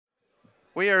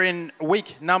We are in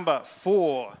week number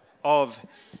 4 of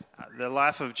the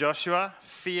life of Joshua,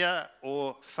 fear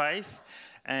or faith,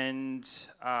 and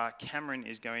Cameron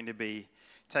is going to be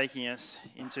taking us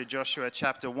into Joshua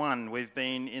chapter 1. We've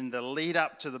been in the lead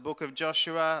up to the book of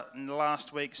Joshua, and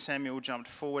last week Samuel jumped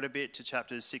forward a bit to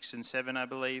chapters 6 and 7, I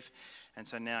believe, and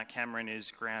so now Cameron is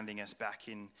grounding us back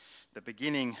in the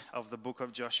beginning of the book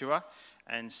of Joshua.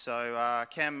 And so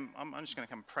Cam, I'm just going to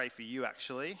come pray for you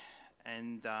actually.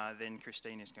 And then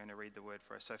Christine is going to read the word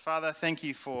for us. So, Father, thank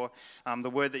you for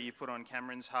the word that you put on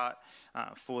Cameron's heart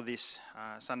for this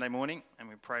Sunday morning. And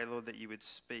we pray, Lord, that you would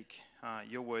speak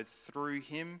your word through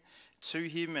him, to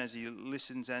him as he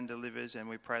listens and delivers. And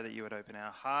we pray that you would open our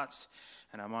hearts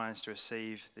and our minds to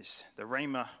receive the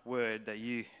Rhema word that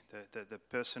you, the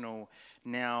personal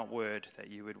now word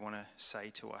that you would want to say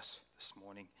to us this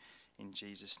morning. In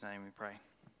Jesus' name we pray.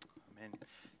 Amen.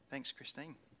 Thanks,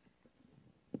 Christine.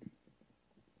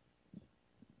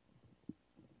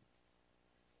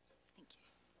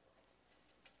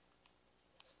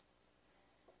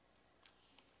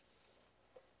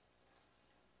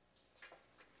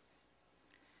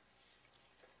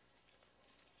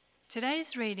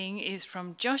 Today's reading is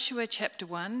from Joshua chapter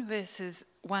 1, verses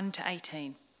 1 to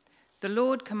 18. The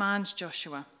Lord commands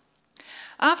Joshua.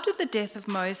 After the death of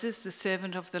Moses, the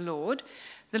servant of the Lord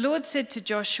said to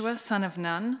Joshua, son of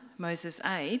Nun, Moses'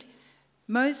 aide,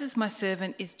 Moses, my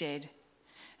servant, is dead.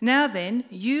 Now then,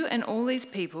 you and all these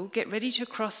people get ready to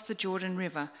cross the Jordan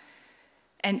River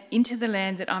and into the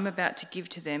land that I'm about to give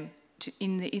to them, to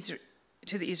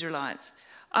the Israelites.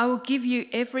 I will give you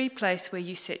every place where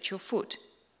you set your foot,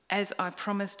 as I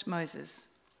promised Moses.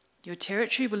 Your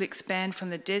territory will expand from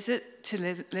the desert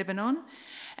to Lebanon,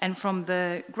 and from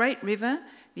the great river,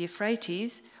 the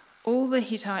Euphrates, all the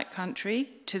Hittite country,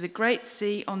 to the great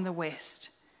sea on the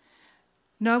west.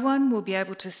 No one will be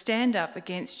able to stand up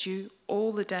against you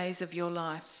all the days of your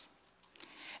life.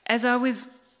 As I was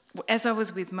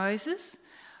with Moses,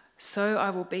 so I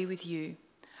will be with you.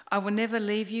 I will never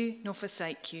leave you nor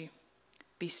forsake you.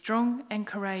 Be strong and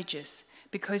courageous,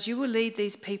 because you will lead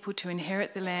these people to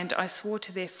inherit the land I swore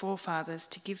to their forefathers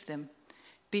to give them.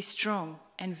 Be strong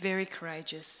and very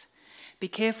courageous. Be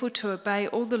careful to obey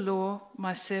all the law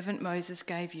my servant Moses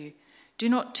gave you. Do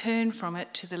not turn from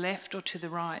it to the left or to the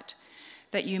right,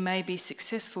 that you may be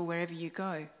successful wherever you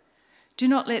go. Do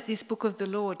not let this book of the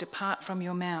law depart from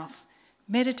your mouth.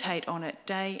 Meditate on it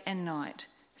day and night,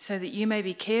 so that you may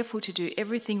be careful to do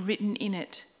everything written in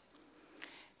it.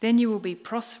 Then you will be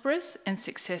prosperous and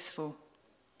successful.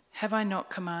 Have I not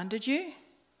commanded you?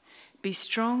 Be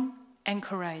strong and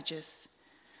courageous.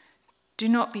 Do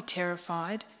not be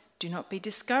terrified, do not be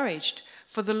discouraged,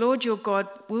 for the Lord your God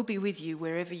will be with you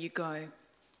wherever you go.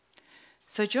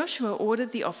 So Joshua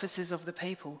ordered the officers of the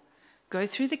people, go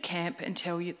through the camp and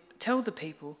tell the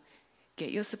people,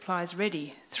 get your supplies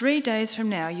ready. 3 days from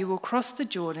now you will cross the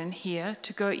Jordan here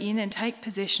to go in and take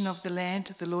possession of the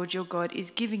land the Lord your God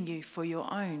is giving you for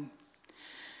your own.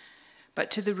 But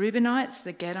to the Reubenites,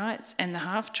 the Gadites, and the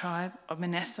half-tribe of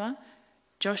Manasseh,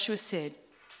 Joshua said,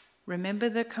 remember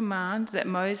the command that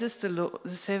Moses, the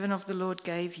servant of the Lord,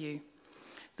 gave you.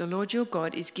 The Lord your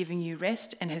God is giving you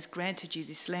rest and has granted you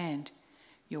this land.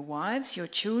 Your wives, your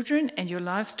children, and your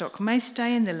livestock may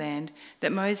stay in the land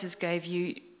that Moses gave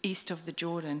you east of the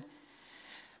Jordan.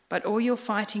 But all your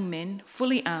fighting men,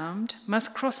 fully armed,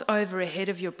 must cross over ahead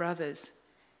of your brothers.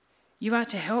 You are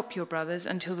to help your brothers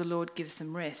until the Lord gives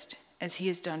them rest, as he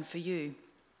has done for you,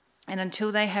 and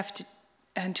until they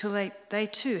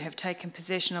too have taken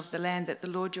possession of the land that the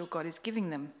Lord your God is giving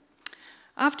them.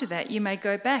 After that, you may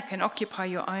go back and occupy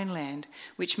your own land,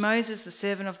 which Moses, the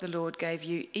servant of the Lord, gave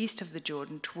you east of the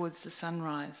Jordan towards the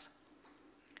sunrise.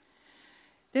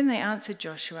 Then they answered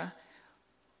Joshua,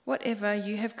 whatever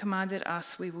you have commanded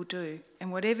us we will do,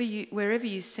 and wherever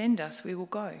you send us we will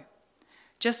go.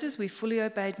 Just as we fully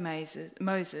obeyed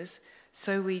Moses,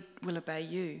 so we will obey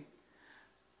you.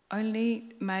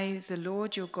 Only may the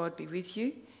Lord your God be with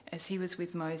you, as he was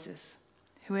with Moses.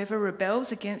 Whoever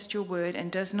rebels against your word and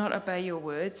does not obey your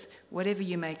words, whatever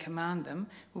you may command them,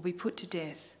 will be put to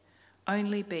death.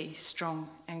 Only be strong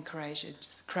and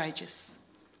courageous.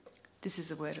 This is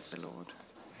the word of the Lord.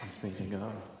 Thanks be to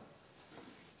God.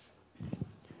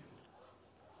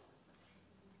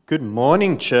 Good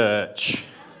morning, church.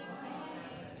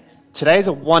 Today's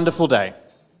a wonderful day.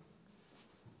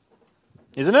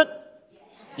 Isn't it?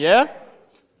 Yeah?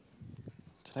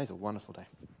 Today's a wonderful day.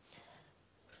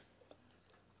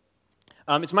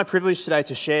 It's my privilege today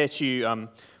to share to you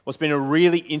what's been a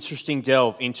really interesting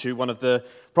delve into one of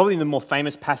probably the more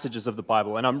famous passages of the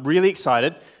Bible. And I'm really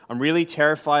excited, I'm really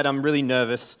terrified, I'm really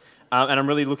nervous and I'm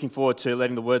really looking forward to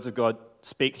letting the words of God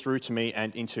speak through to me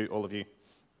and into all of you.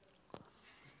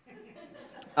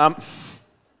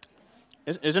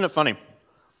 Isn't it funny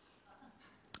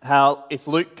how if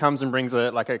Luke comes and brings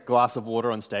a glass of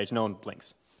water on stage, no one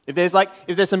blinks. If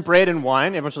there's some bread and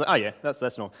wine, everyone's like, oh yeah,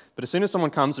 that's normal. But as soon as someone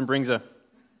comes and brings a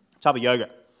tub of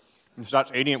yogurt and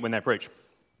starts eating it when they preach,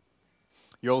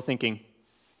 you're all thinking,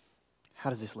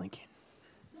 how does this link in?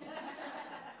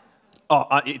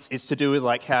 It's to do with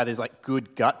how there's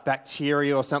good gut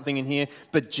bacteria or something in here,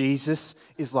 but Jesus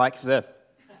is the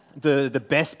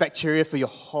best bacteria for your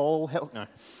whole health. No.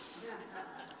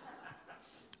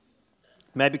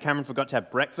 Maybe Cameron forgot to have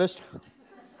breakfast.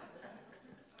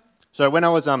 So when I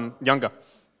was younger,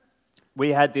 we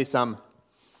had this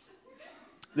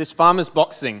farmer's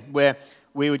box thing where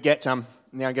we would get now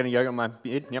I'm getting yogurt on my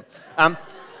beard. Yep.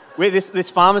 We had this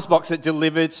farmer's box that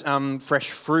delivered fresh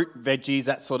fruit, veggies,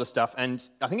 that sort of stuff, and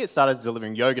I think it started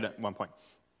delivering yogurt at one point.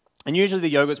 And usually the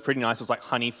yogurt's pretty nice. It was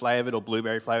honey flavoured or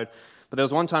blueberry flavoured. But there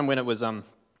was one time when it was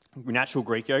natural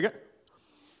Greek yogurt.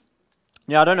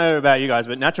 Now, I don't know about you guys,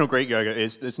 but natural Greek yogurt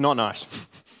it's not nice.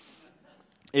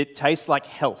 It tastes like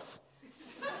health.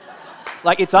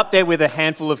 It's up there with a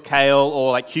handful of kale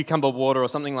or cucumber water or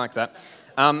something like that.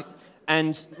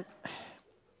 And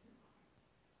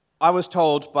I was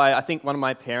told by, I think, one of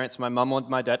my parents, my mum or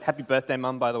my dad, happy birthday,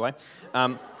 mum, by the way.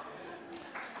 I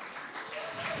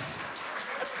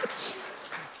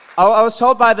was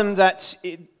told by them that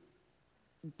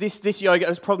this yogurt, it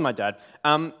was probably my dad,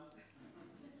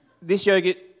 this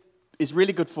yogurt is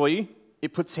really good for you.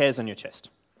 It puts hairs on your chest.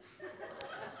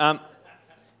 Now,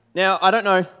 I don't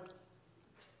know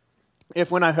if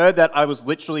when I heard that I was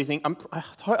literally thinking, I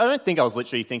don't think I was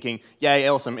literally thinking, yay,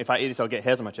 awesome, if I eat this I'll get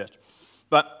hairs on my chest.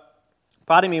 But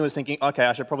part of me was thinking, okay,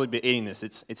 I should probably be eating this.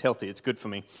 It's healthy, it's good for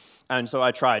me. And so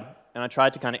I tried. And I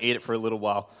tried to kind of eat it for a little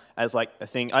while as a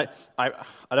thing. I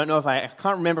don't know I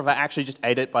can't remember if I actually just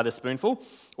ate it by the spoonful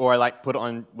or I put it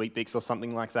on Wheat Bix or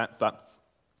something like that. But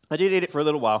I did eat it for a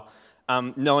little while,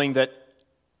 knowing that,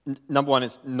 number one,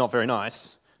 it's not very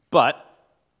nice, but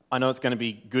I know it's going to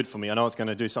be good for me. I know it's going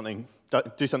to do something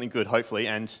good, hopefully,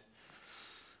 and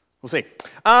we'll see.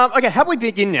 Okay, how about we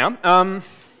begin now?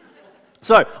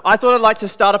 So I thought I'd like to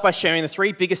start off by sharing the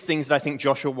three biggest things that I think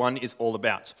Joshua 1 is all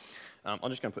about. I'm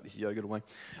just going to put this yogurt away.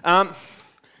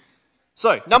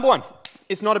 So, number one,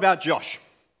 it's not about Josh.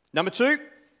 Number two,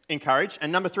 encourage.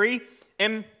 And number three,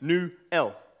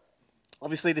 Emmanuel.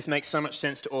 Obviously, this makes so much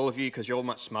sense to all of you because you're all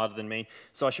much smarter than me,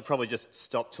 so I should probably just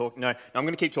stop talking. No, I'm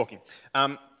going to keep talking.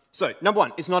 So, number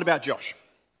one, it's not about Josh.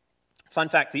 Fun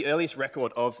fact, the earliest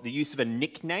record of the use of a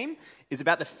nickname is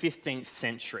about the 15th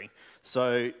century.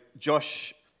 So,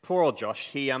 Josh... Poor old Josh,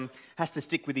 he has to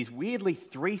stick with his weirdly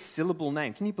 3-syllable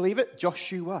name. Can you believe it?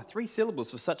 Joshua, 3 syllables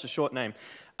for such a short name.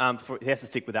 He has to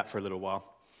stick with that for a little while.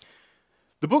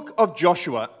 The book of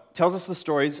Joshua tells us the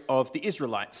stories of the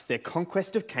Israelites, their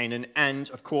conquest of Canaan,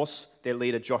 and, of course, their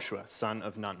leader Joshua, son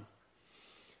of Nun.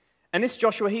 And this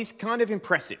Joshua, he's kind of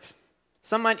impressive.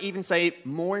 Some might even say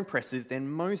more impressive than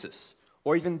Moses,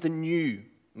 or even the new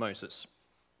Moses.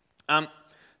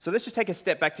 So let's just take a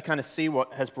step back to kind of see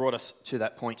what has brought us to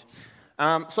that point.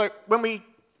 So when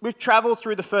we've traveled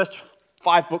through the first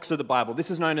 5 books of the Bible.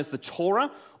 This is known as the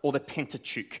Torah or the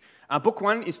Pentateuch. Book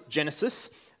 1 is Genesis,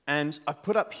 and I've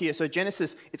put up here, so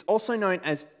Genesis, it's also known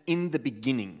as in the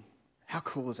beginning. How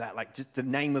cool is that? Just the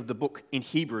name of the book in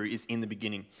Hebrew is in the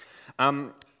beginning.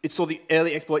 It saw the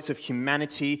early exploits of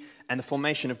humanity and the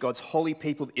formation of God's holy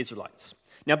people, the Israelites.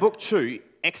 Now, book 2,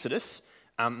 Exodus,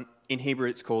 in Hebrew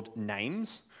it's called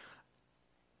Names.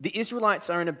 The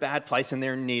Israelites are in a bad place and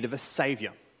they're in need of a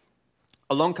savior.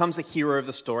 Along comes the hero of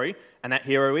the story, and that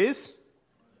hero is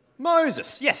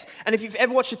Moses. Yes, and if you've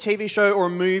ever watched a TV show or a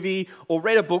movie or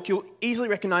read a book, you'll easily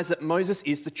recognize that Moses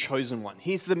is the chosen one.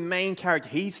 He's the main character.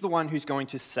 He's the one who's going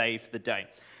to save the day.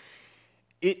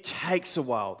 It takes a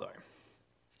while, though.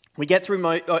 We get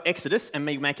through Exodus and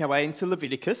we make our way into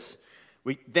Leviticus.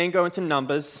 We then go into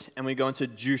Numbers and we go into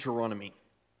Deuteronomy.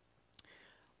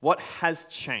 What has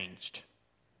changed?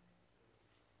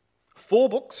 4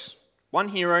 books, 1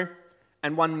 hero,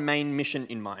 and 1 main mission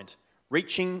in mind: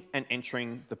 reaching and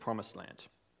entering the promised land.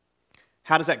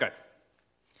 How does that go?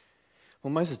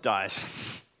 Well, Moses dies.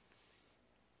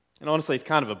 And honestly, it's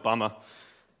kind of a bummer.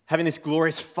 Having this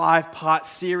glorious 5-part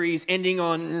series ending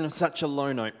on such a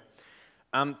low note.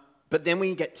 But then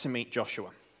we get to meet Joshua.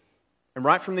 And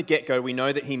right from the get-go, we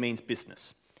know that he means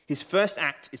business. His first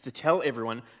act is to tell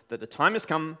everyone that the time has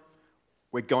come,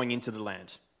 we're going into the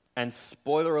land. And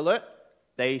spoiler alert,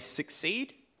 they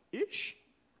succeed-ish.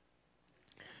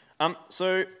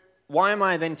 So why am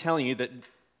I then telling you that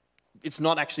it's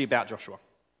not actually about Joshua.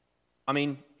 I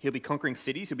mean, he'll be conquering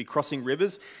cities, he'll be crossing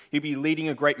rivers, he'll be leading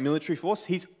a great military force.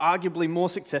 He's arguably more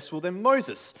successful than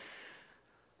Moses.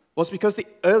 Well, it's because the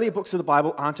earlier books of the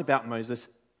Bible aren't about Moses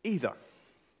either.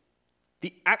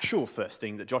 The actual first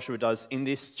thing that Joshua does in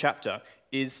this chapter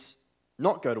is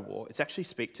not go to war, it's actually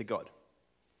speak to God.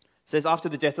 It says after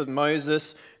the death of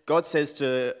Moses, God says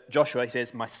to Joshua, he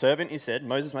says, my servant is dead,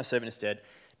 Moses, my servant is dead.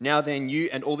 Now then, you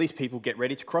and all these people get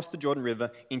ready to cross the Jordan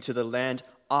River into the land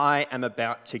I am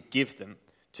about to give them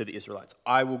to the Israelites.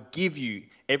 I will give you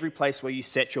every place where you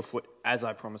set your foot, as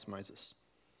I promised Moses.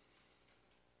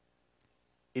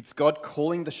 It's God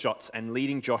calling the shots and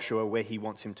leading Joshua where he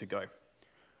wants him to go.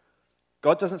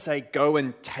 God doesn't say, go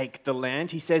and take the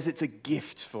land. He says it's a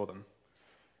gift for them.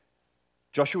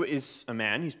 Joshua is a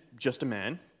man, he's just a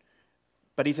man,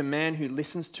 but he's a man who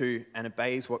listens to and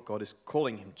obeys what God is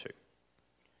calling him to.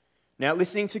 Now,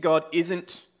 listening to God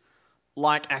isn't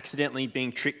like accidentally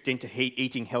being tricked into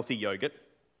eating healthy yogurt,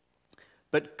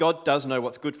 but God does know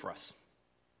what's good for us,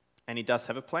 and he does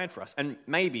have a plan for us. And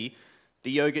maybe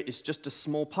the yogurt is just a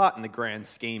small part in the grand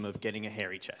scheme of getting a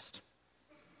hairy chest.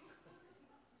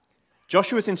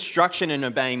 Joshua's instruction and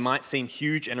obeying might seem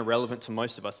huge and irrelevant to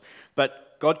most of us,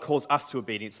 but God calls us to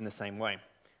obedience in the same way,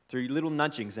 through little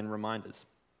nudgings and reminders.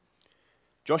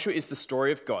 Joshua is the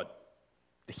story of God,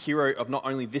 the hero of not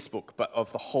only this book, but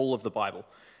of the whole of the Bible.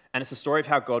 And it's a story of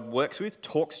how God works with,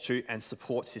 talks to, and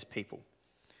supports his people.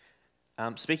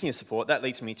 Speaking of support, that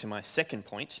leads me to my second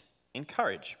point,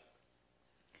 encourage.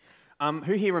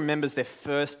 Who here remembers their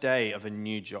first day of a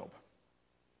new job?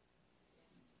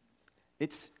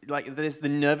 It's like there's the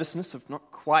nervousness of not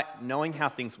quite knowing how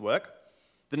things work,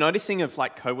 the noticing of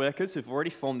like co-workers who've already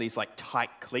formed these like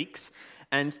tight cliques,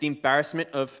 and the embarrassment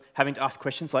of having to ask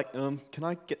questions like, can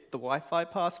I get the Wi-Fi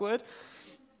password?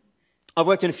 I've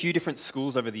worked in a few different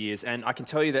schools over the years, and I can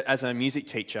tell you that as a music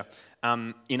teacher,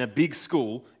 in a big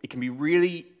school, it can be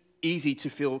really easy to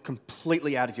feel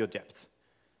completely out of your depth.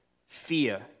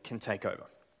 Fear can take over.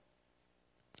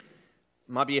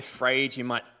 You might be afraid you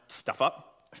might stuff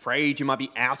up, afraid you might be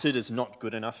outed as not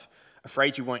good enough,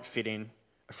 afraid you won't fit in,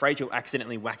 afraid you'll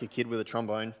accidentally whack a kid with a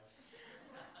trombone.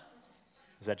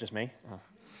 Is that just me? Oh.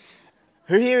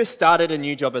 Who here has started a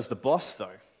new job as the boss,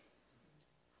 though?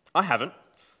 I haven't,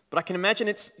 but I can imagine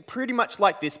it's pretty much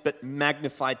like this, but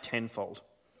magnified tenfold.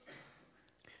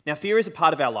 Now, fear is a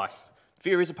part of our life.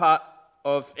 Fear is a part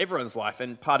of everyone's life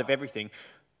and part of everything,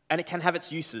 and it can have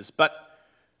its uses, but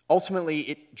ultimately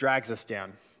it drags us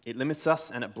down. It limits us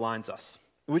and it blinds us.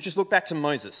 We just look back to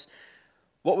Moses.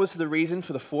 What was the reason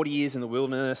for the 40 years in the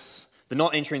wilderness, the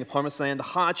not entering the promised land, the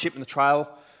hardship and the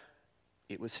trial?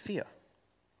 It was fear.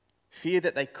 Fear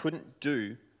that they couldn't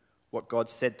do what God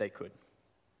said they could.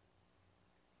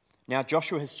 Now,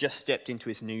 Joshua has just stepped into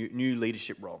his new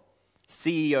leadership role,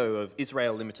 CEO of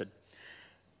Israel Limited.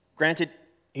 Granted,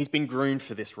 he's been groomed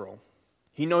for this role.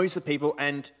 He knows the people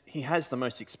and he has the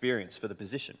most experience for the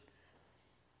position.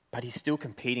 But he's still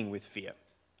competing with fear.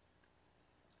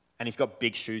 And he's got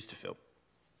big shoes to fill.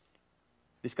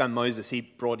 This guy Moses, he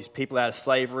brought his people out of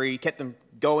slavery, kept them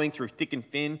going through thick and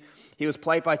thin. He was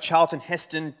played by Charlton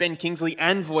Heston, Ben Kingsley,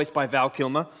 and voiced by Val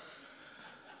Kilmer.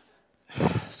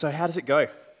 So how does it go?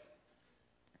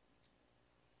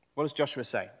 What does Joshua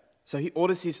say? So he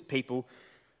orders his people,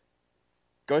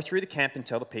 go through the camp and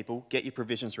tell the people, get your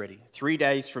provisions ready. 3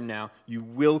 days from now, you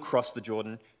will cross the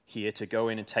Jordan here to go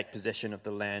in and take possession of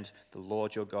the land the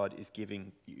Lord your God is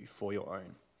giving you for your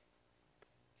own.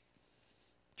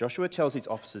 Joshua tells his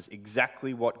officers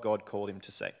exactly what God called him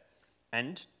to say.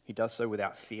 And he does so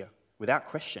without fear, without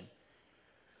question.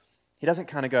 He doesn't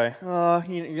kind of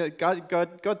go,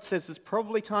 God says it's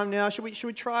probably time now. Should we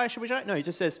try? Should we try? No, he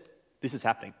just says, this is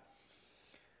happening.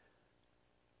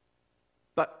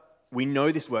 But we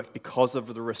know this works because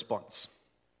of the response.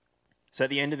 So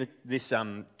at the end of this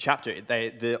chapter,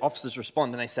 the officers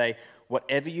respond and they say,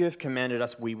 whatever you have commanded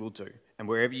us, we will do. And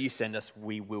wherever you send us,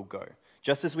 we will go.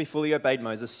 Just as we fully obeyed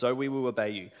Moses, so we will obey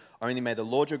you. Only may the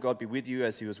Lord your God be with you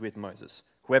as he was with Moses.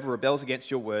 Whoever rebels against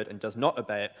your word and does not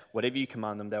obey it, whatever you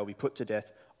command them, they will be put to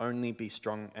death. Only be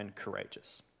strong and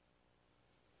courageous.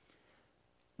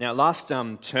 Now, last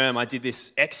term, I did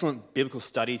this excellent biblical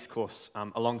studies course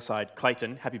alongside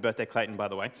Clayton. Happy birthday, Clayton, by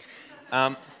the way.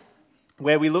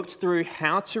 Where we looked through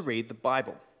how to read the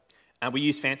Bible. And we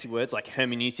used fancy words like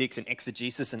hermeneutics and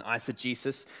exegesis and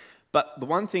eisegesis. But the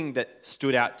one thing that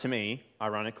stood out to me,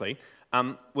 ironically,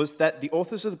 was that the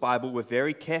authors of the Bible were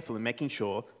very careful in making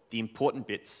sure the important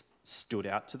bits stood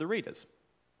out to the readers.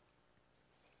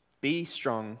 Be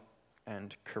strong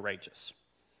and courageous.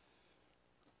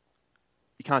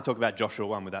 You can't talk about Joshua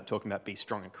 1 without talking about be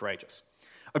strong and courageous.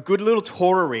 A good little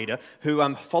Torah reader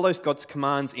who follows God's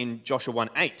commands in Joshua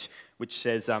 1:8, which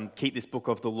says, keep this book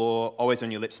of the law always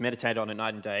on your lips, meditate on it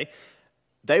night and day,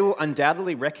 they will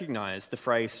undoubtedly recognize the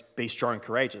phrase, be strong and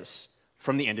courageous,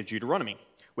 from the end of Deuteronomy,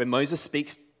 where Moses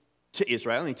speaks to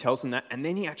Israel and he tells them that, and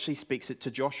then he actually speaks it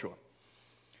to Joshua.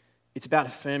 It's about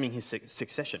affirming his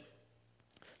succession.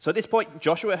 So at this point,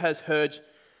 Joshua has heard,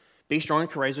 be strong and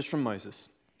courageous from Moses.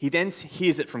 He then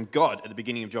hears it from God at the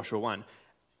beginning of Joshua 1,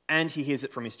 and he hears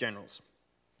it from his generals.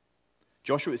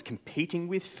 Joshua is competing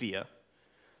with fear,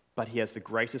 but he has the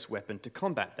greatest weapon to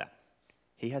combat that.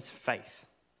 He has faith.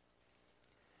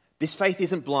 This faith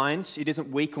isn't blind, it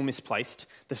isn't weak or misplaced.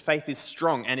 The faith is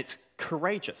strong and it's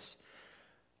courageous.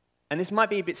 And this might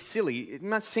be a bit silly, it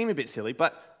might seem a bit silly,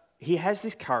 but he has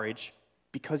this courage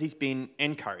because he's been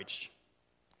encouraged.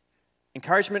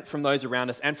 Encouragement from those around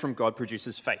us and from God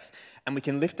produces faith. And we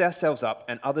can lift ourselves up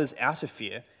and others out of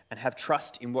fear and have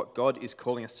trust in what God is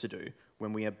calling us to do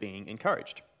when we are being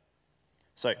encouraged.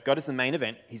 So God is the main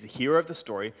event, he's the hero of the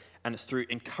story, and it's through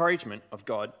encouragement of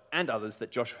God and others that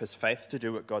Joshua has faith to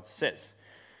do what God says.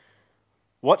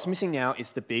 What's missing now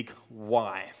is the big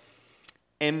why.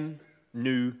 Emmanuel.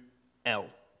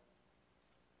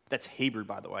 That's Hebrew,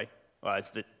 by the way. Well, it's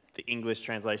the English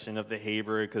translation of the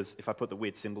Hebrew, because if I put the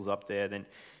weird symbols up there, then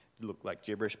it look like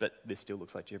gibberish, but this still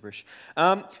looks like gibberish.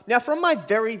 Now, from my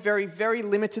very, very, very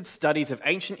limited studies of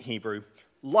ancient Hebrew,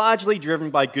 largely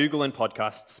driven by Google and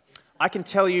podcasts, I can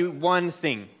tell you one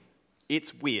thing.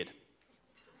 It's weird.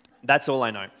 That's all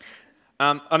I know.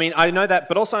 I know that,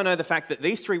 but also I know the fact that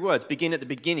these three words begin at the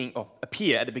beginning, or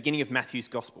appear at the beginning of Matthew's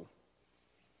Gospel.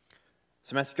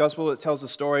 So Matthew's Gospel, it tells the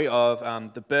story of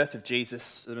the birth of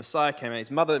Jesus. The Messiah came out.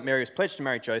 His mother, Mary, was pledged to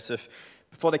marry Joseph.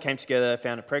 Before they came together,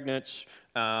 found her pregnant.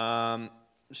 I'm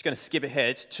just going to skip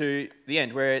ahead to the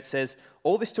end where it says,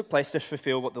 all this took place to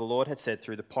fulfill what the Lord had said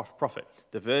through the prophet.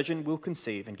 The virgin will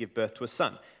conceive and give birth to a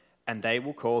son, and they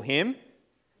will call him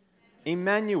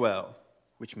Emmanuel,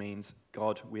 which means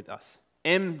God with us.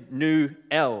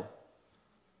 Emmanuel,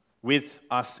 with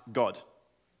us, God,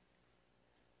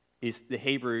 is the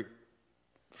Hebrew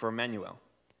for Emmanuel,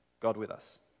 God with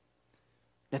us.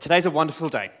 Now, today's a wonderful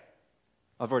day.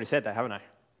 I've already said that, haven't I?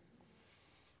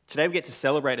 Today we get to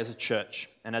celebrate as a church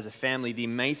and as a family the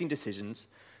amazing decisions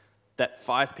that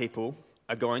 5 people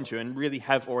are going to and really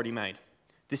have already made.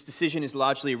 This decision is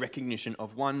largely a recognition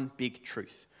of one big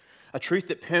truth, a truth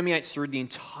that permeates through the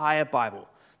entire Bible,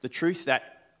 the truth that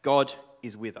God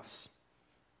is with us.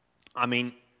 I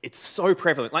mean, it's so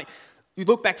prevalent. Like, you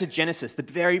look back to Genesis, the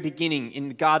very beginning in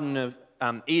the Garden of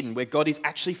Eden, where God is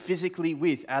actually physically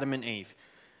with Adam and Eve.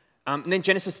 And then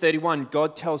Genesis 31,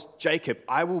 God tells Jacob,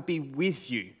 I will be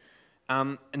with you.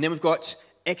 And then we've got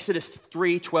Exodus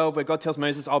 3:12, where God tells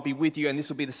Moses, I'll be with you, and this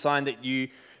will be the sign to you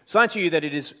that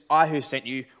it is I who sent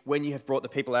you. When you have brought the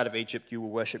people out of Egypt, you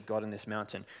will worship God in this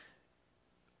mountain.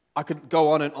 I could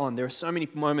go on and on. There are so many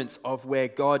moments of where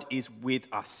God is with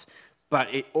us,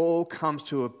 but it all comes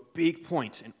to a big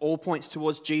point and all points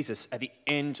towards Jesus at the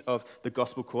end of the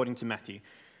gospel according to Matthew,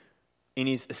 in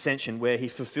his ascension, where he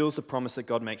fulfills the promise that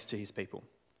God makes to his people.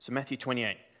 So Matthew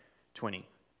 28:20.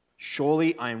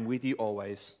 Surely I am with you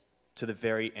always to the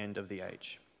very end of the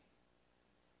age.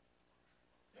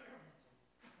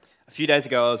 A few days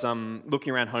ago, I was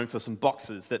looking around home for some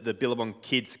boxes that the Billabong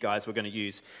Kids guys were going to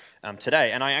use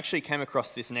today, and I actually came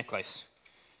across this necklace.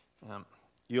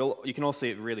 You can all see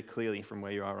it really clearly from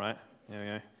where you are, right? There we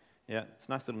go. Yeah, it's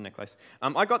a nice little necklace.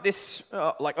 I got this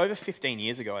like over 15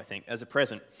 years ago, I think, as a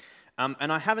present,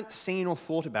 and I haven't seen or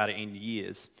thought about it in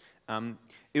years.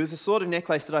 It was a sort of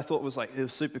necklace that I thought was it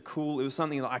was super cool. It was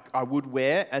something that I would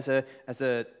wear as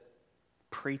a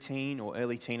preteen or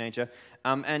early teenager,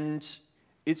 and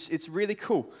it's really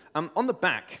cool. On the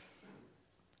back,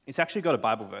 it's actually got a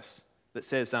Bible verse that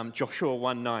says, Joshua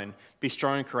 1:9, be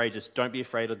strong and courageous, don't be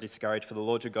afraid or discouraged, for the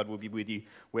Lord your God will be with you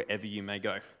wherever you may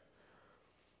go.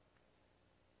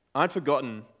 I'd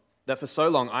forgotten that for so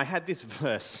long I had this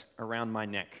verse around my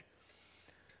neck.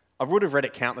 I would have read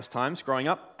it countless times growing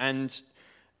up, and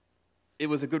it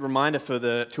was a good reminder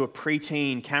to a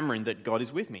preteen Cameron that God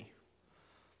is with me.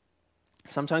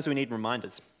 Sometimes we need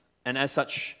reminders, and as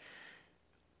such,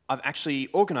 I've actually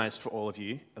organised for all of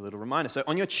you a little reminder. So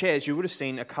on your chairs, you would have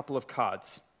seen a couple of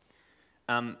cards.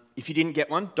 If you didn't get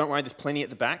one, don't worry, there's plenty at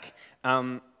the back.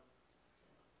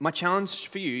 My challenge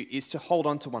for you is to hold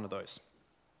on to one of those.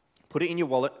 Put it in your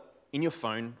wallet, in your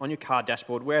phone, on your car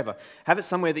dashboard, wherever. Have it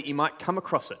somewhere that you might come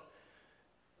across it.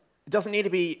 It doesn't need to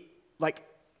be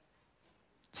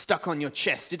stuck on your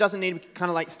chest. It doesn't need to be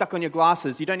kind of stuck on your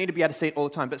glasses. You don't need to be able to see it all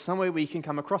the time, but somewhere where you can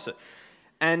come across it.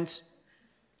 And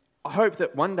I hope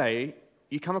that one day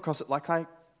you come across it like I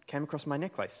came across my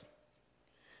necklace.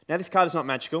 Now, this card is not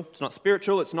magical. It's not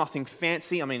spiritual. It's nothing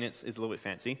fancy. I mean, it's a little bit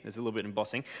fancy. There's a little bit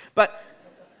embossing. But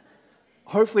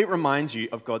hopefully it reminds you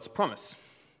of God's promise.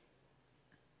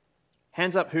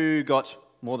 Hands up who got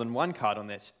more than one card on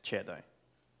their chair, though.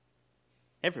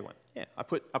 Everyone. Yeah, I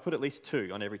put at least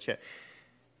 2 on every chair.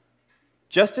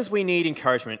 Just as we need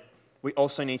encouragement, we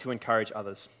also need to encourage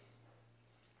others.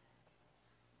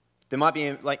 There might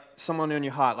be like someone in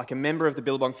your heart, like a member of the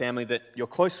Billabong family that you're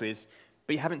close with,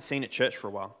 but you haven't seen at church for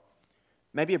a while.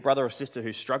 Maybe a brother or sister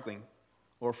who's struggling,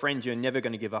 or a friend you're never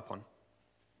going to give up on.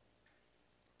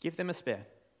 Give them a spare.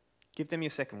 Give them your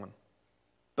second one,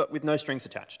 but with no strings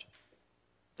attached.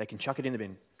 They can chuck it in the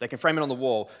bin. They can frame it on the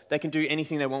wall. They can do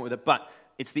anything they want with it, but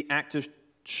it's the act of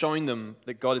showing them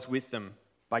that God is with them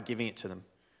by giving it to them.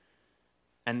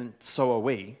 And so are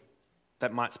we.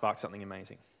 That might spark something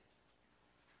amazing.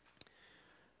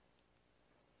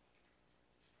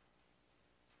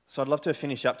 So I'd love to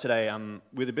finish up today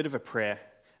with a bit of a prayer.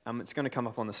 It's going to come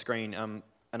up on the screen, and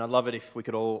I'd love it if we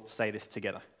could all say this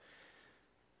together.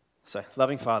 So,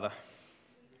 loving Father,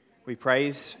 we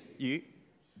praise you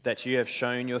that you have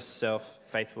shown yourself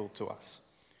faithful to us,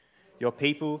 your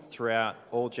people throughout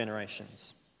all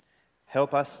generations.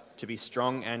 Help us to be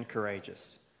strong and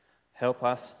courageous. Help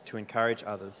us to encourage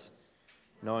others,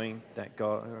 knowing that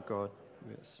God is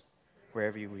with us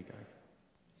wherever we go.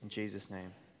 In Jesus'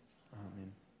 name,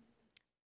 amen.